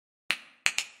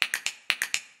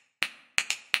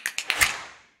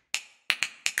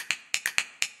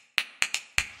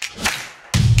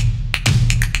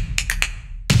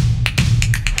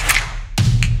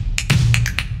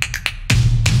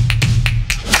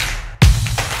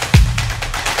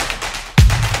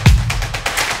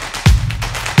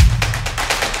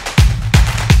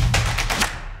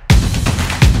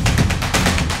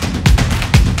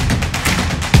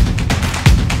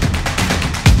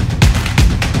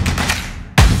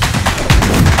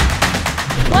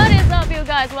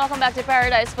guys, welcome back to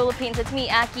Paradise Philippines. It's me,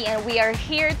 Aki, and we are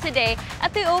here today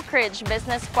at the Oakridge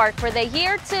Business Park for the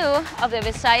year 2 of the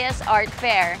Visayas Art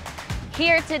Fair.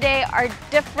 Here today are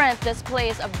different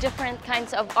displays of different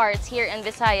kinds of arts here in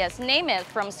Visayas. Name it,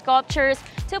 from sculptures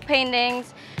to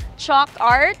paintings, chalk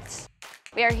arts.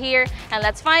 We are here and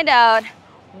let's find out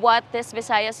what this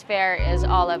Visayas Fair is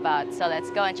all about. So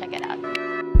let's go and check it out.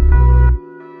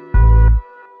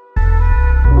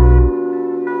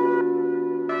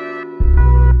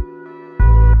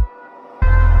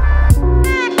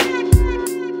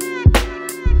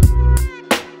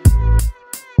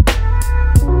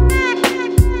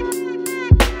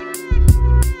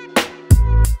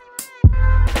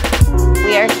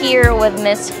 We are here with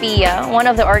Miss Pia, one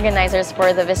of the organizers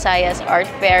for the Visayas Art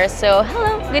Fair. So,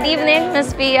 hello, good evening,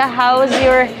 Miss Pia. How's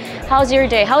your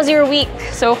day? How's your week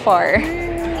so far? We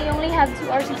only have 2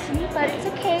 hours to sleep, but it's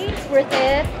okay. It's worth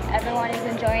it. Everyone is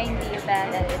enjoying the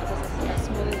event, and it was a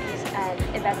smooth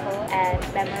and eventful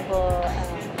and memorable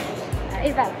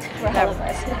event for all of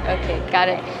us. Okay, got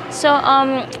it. So,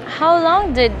 how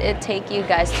long did it take you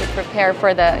guys to prepare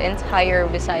for the entire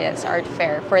Visayas Art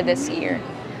Fair for this year?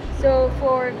 So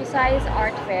for Visayas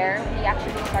Art Fair, we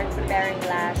actually started preparing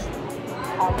last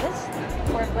August.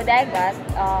 For Bodega,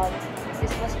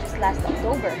 this was just last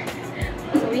October.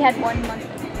 So we had 1 month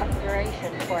of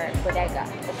preparation for Bodega.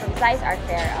 But for Visayas Art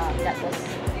Fair, that was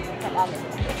from August.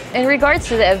 In regards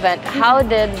to the event, how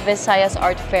did Visayas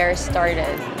Art Fair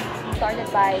started?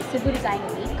 Started by Cebu Design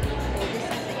Week. So this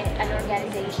is an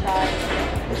organization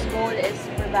whose goal is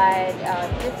to provide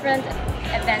different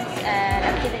events and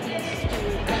activities to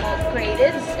promote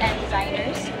creatives and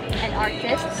designers and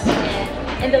artists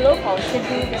in the local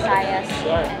Cebu, Visayas,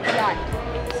 and beyond.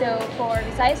 So for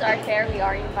Visayas Art Fair, we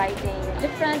are inviting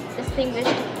different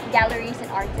distinguished galleries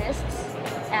and artists,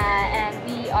 and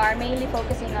we are mainly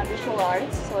focusing on visual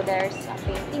arts. So there's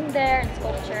painting there, and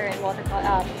sculpture, and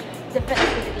watercolor, different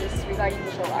activities regarding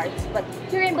visual arts. But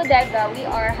here in Bodega, we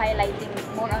are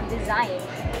highlighting more on design,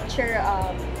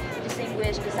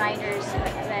 distinguished designers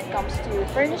when it comes to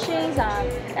furnishings,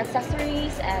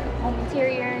 accessories, and home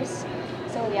interiors.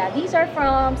 So yeah, these are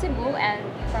from Cebu and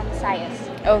from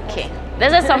Visayas. Okay,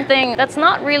 this is something that's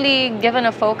not really given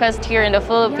a focus here in the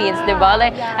Philippines, diba?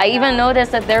 Like, I even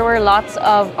noticed that there were lots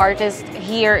of artists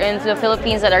here in the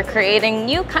Philippines that are creating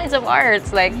new kinds of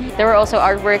arts. Like, there were also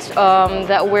artworks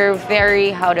that were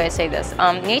very, how do I say this,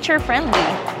 nature friendly,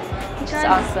 which is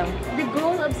awesome. The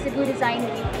goal of Cebu Design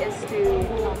Week is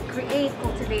to create,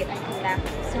 cultivate, and connect.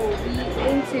 So we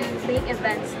aim to make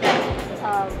events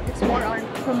that it's more on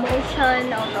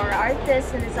promotion of our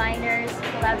artists and designers,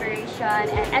 collaboration,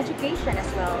 and education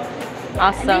as well.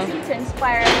 Awesome. And basically to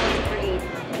inspire everyone to create.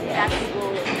 That's the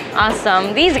goal.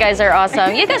 Awesome. These guys are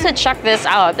awesome. You guys should check this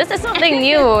out. This is something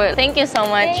new. Thank you so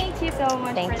much. Thank you so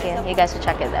much. Thank you. You guys should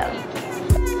check it out.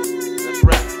 Let's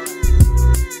wrap.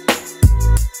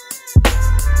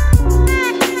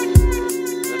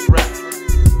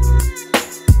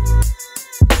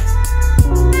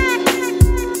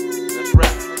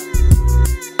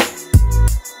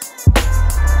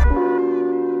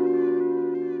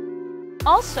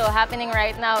 Also happening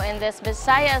right now in this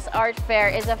Visayas Art Fair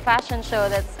is a fashion show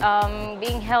that's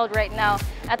being held right now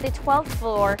at the 12th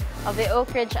floor of the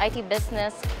Oakridge IT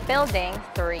Business Building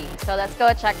 3. So let's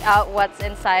go check out what's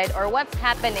inside or what's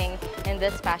happening in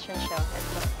this fashion show.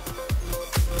 Let's go.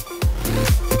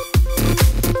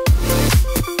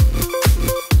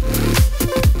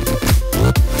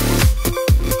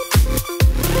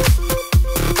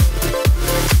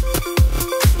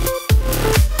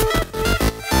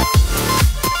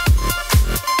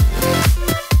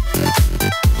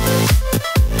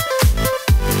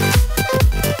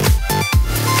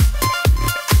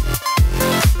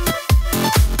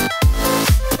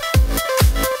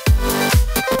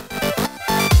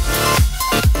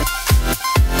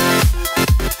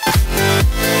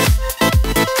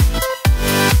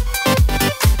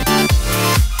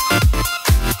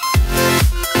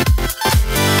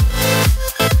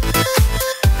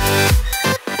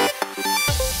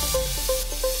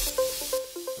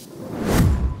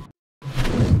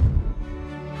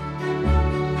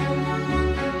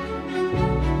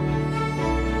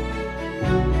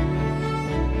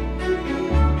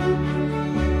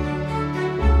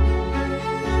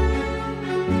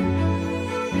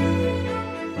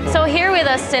 So here with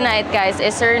us tonight, guys,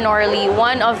 is Sir Norley,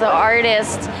 one of the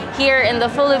artists here in the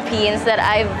Philippines that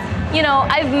I've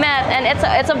met, and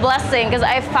it's a blessing because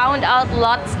I found out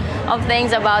lots of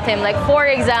things about him. Like, for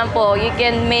example, you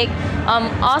can make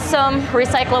awesome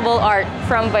recyclable art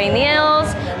from vinyls,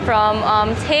 from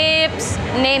tapes,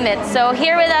 name it. So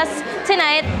here with us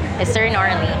tonight is Sir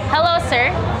Norley. Hello, sir.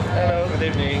 Hello, good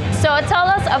evening. So tell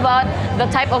us about the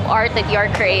type of art that you're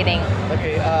creating.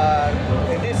 Okay,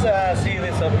 in this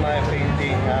series of my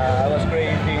painting, I was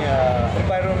creating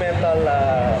environmental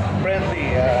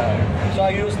friendly. So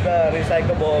I used the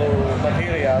recyclable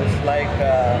materials like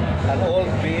an old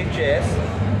VHS,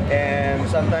 and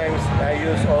sometimes I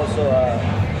use also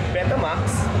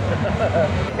Betamax.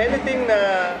 Anything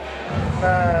na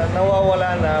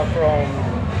nawawala na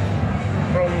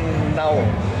from now.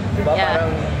 Diba? Yeah.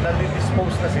 Parang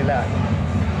nadi-dispose na sila.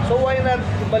 So why not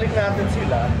ibalik natin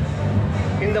sila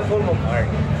in the form of art?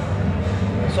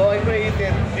 So I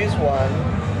created this one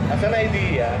as an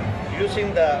idea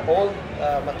using the old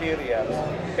materials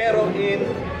pero in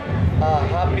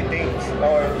happy things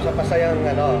or sa pasayang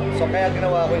ano. So kaya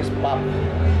ginawa ko is pop.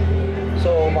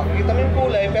 So makikita mo yung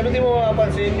kulay pero di mo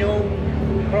mapapansin yung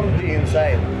from the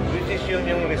inside, which is yung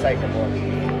recyclable.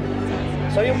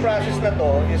 So yung process na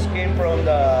to is came from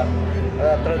the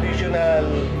traditional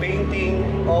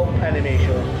painting of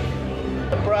animation.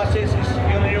 The process is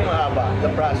yun yung mahaba, the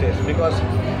process, because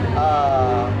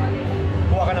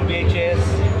kuha ka ng VHS,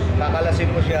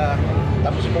 kakalasin mo siya,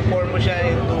 tapos ipo-form mo siya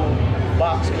into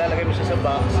box, ilalagay mo siya sa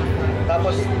box,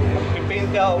 tapos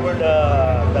pipaint ka over the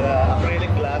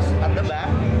acrylic glass at the back.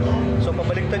 So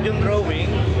pabaliktad yung drawing,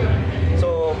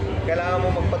 so kailangan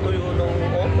mo magpatuyo nung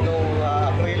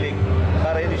acrylic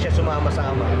para hindi siya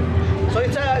sumama-sama. So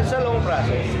it's a long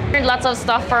process. Heard lots of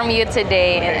stuff from you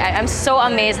today, and I'm so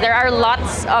amazed. There are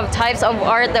lots of types of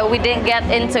art that we didn't get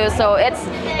into, so it's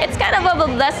kind of a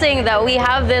blessing that we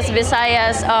have this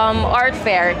Visayas Art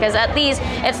Fair, because at least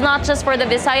it's not just for the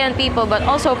Visayan people, but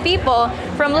also people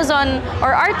from Luzon,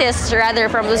 or artists rather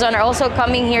from Luzon, are also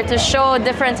coming here to show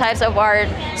different types of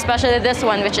art, especially this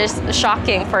one, which is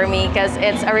shocking for me because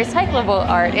it's a recyclable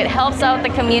art. It helps out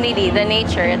the community, the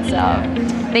nature itself.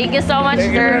 Thank you so much,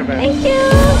 Thank you sir. very much.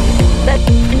 Thank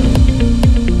you.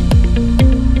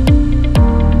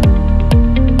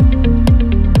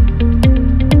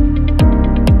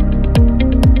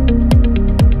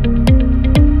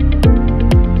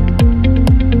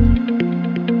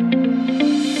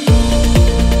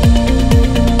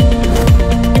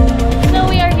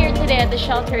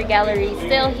 Shelter Gallery,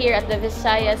 still here at the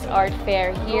Visayas Art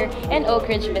Fair here in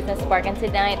Oakridge Business Park, and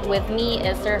tonight with me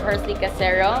is Sir Hersley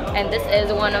Casero, and this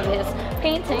is one of his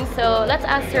paintings. So let's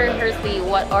ask Sir Hersley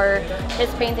what are his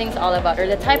paintings all about, or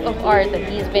the type of art that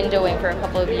he's been doing for a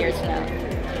couple of years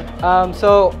now.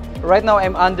 So right now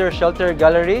I'm under Shelter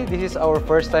Gallery. This is our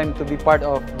first time to be part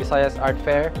of Visayas Art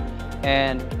Fair,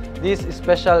 and this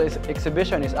special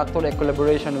exhibition is actually a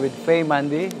collaboration with Faye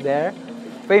Mandy there.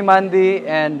 Faye Mandy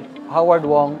and Howard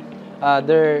Wong,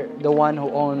 they're the one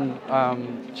who own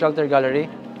Shelter Gallery,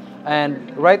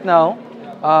 and right now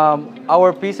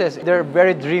our pieces, they're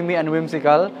very dreamy and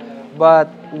whimsical,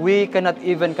 but we cannot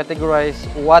even categorize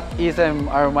what ism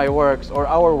are my works or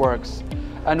our works,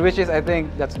 and which is, I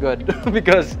think that's good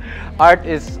because art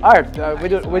is art. We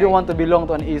don't want to belong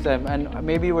to an ism, and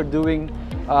maybe we're doing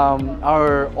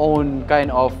our own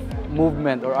kind of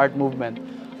movement or art movement.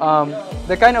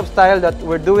 The kind of style that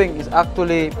we're doing is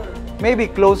actually maybe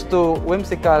close to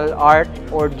whimsical art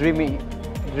or dreamy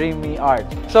art.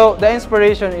 So the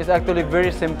inspiration is actually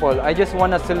very simple. I just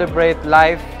want to celebrate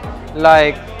life,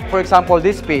 like for example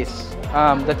this piece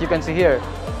that you can see here.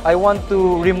 I want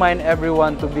to remind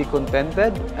everyone to be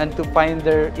contented and to find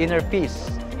their inner peace.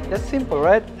 That's simple,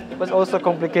 right? But also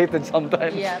complicated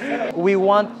sometimes. Yes. We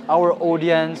want our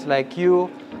audience, like you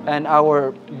and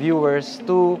our viewers,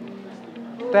 to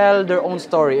tell their own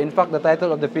story. In fact, the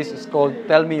title of the piece is called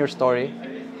Tell Me Your Story.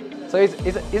 So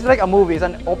it's like a movie. It's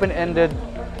an open-ended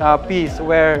piece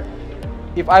where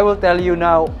if I will tell you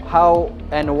now how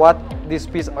and what this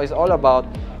piece is all about,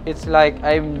 it's like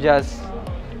I'm just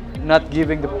not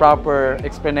giving the proper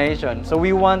explanation. So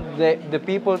we want the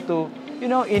people to, you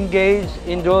know, engage,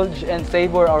 indulge, and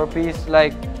savor our piece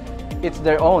like it's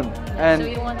their own. And so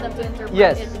you want them to interpret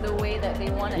yes, it the way that they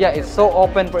want it. yeah, it's so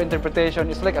open for interpretation.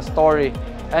 It's like a story.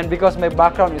 And because my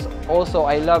background is also,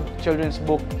 I love children's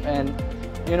book and,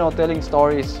 you know, telling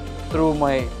stories through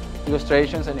my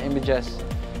illustrations and images.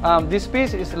 This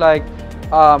piece is like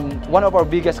one of our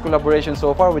biggest collaborations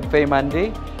so far with Faye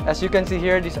Mandy. As you can see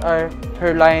here, these are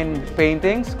her line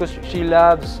paintings because she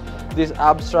loves these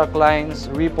abstract lines,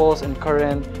 ripples and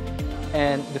current,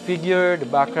 and the figure, the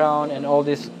background, and all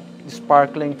these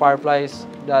sparkling fireflies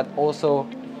that also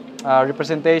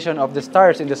representation of the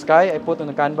stars in the sky I put on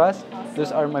the canvas.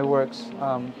 Those are my works.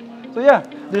 So yeah,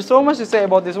 there's so much to say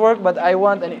about this work, but I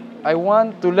want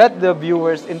to let the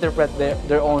viewers interpret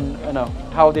their own,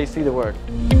 how they see the work.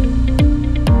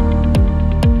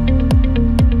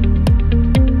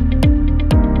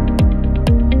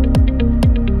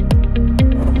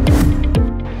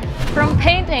 From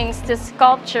paintings to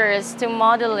sculptures to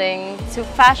modeling to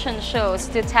fashion shows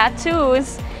to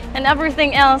tattoos and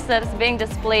everything else that is being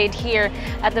displayed here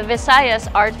at the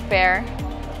Visayas Art Fair,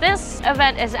 this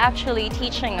event is actually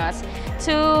teaching us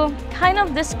to kind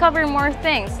of discover more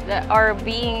things that are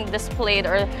being displayed,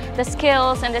 or the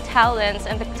skills and the talents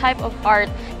and the type of art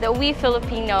that we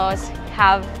Filipinos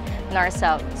have in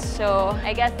ourselves. So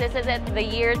I guess this is it, the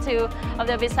year 2 of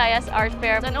the Visayas Art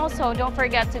Fair. And also don't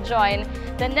forget to join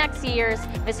the next year's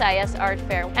Visayas Art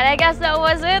Fair. And I guess that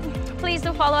was it. Please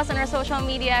do follow us on our social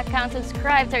media accounts,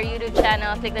 subscribe to our YouTube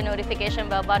channel, click the notification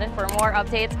bell button for more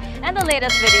updates and the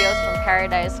latest videos from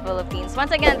Paradise, Philippines.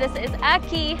 Once again, this is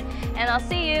Aki, and I'll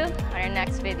see you on our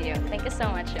next video. Thank you so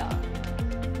much, y'all.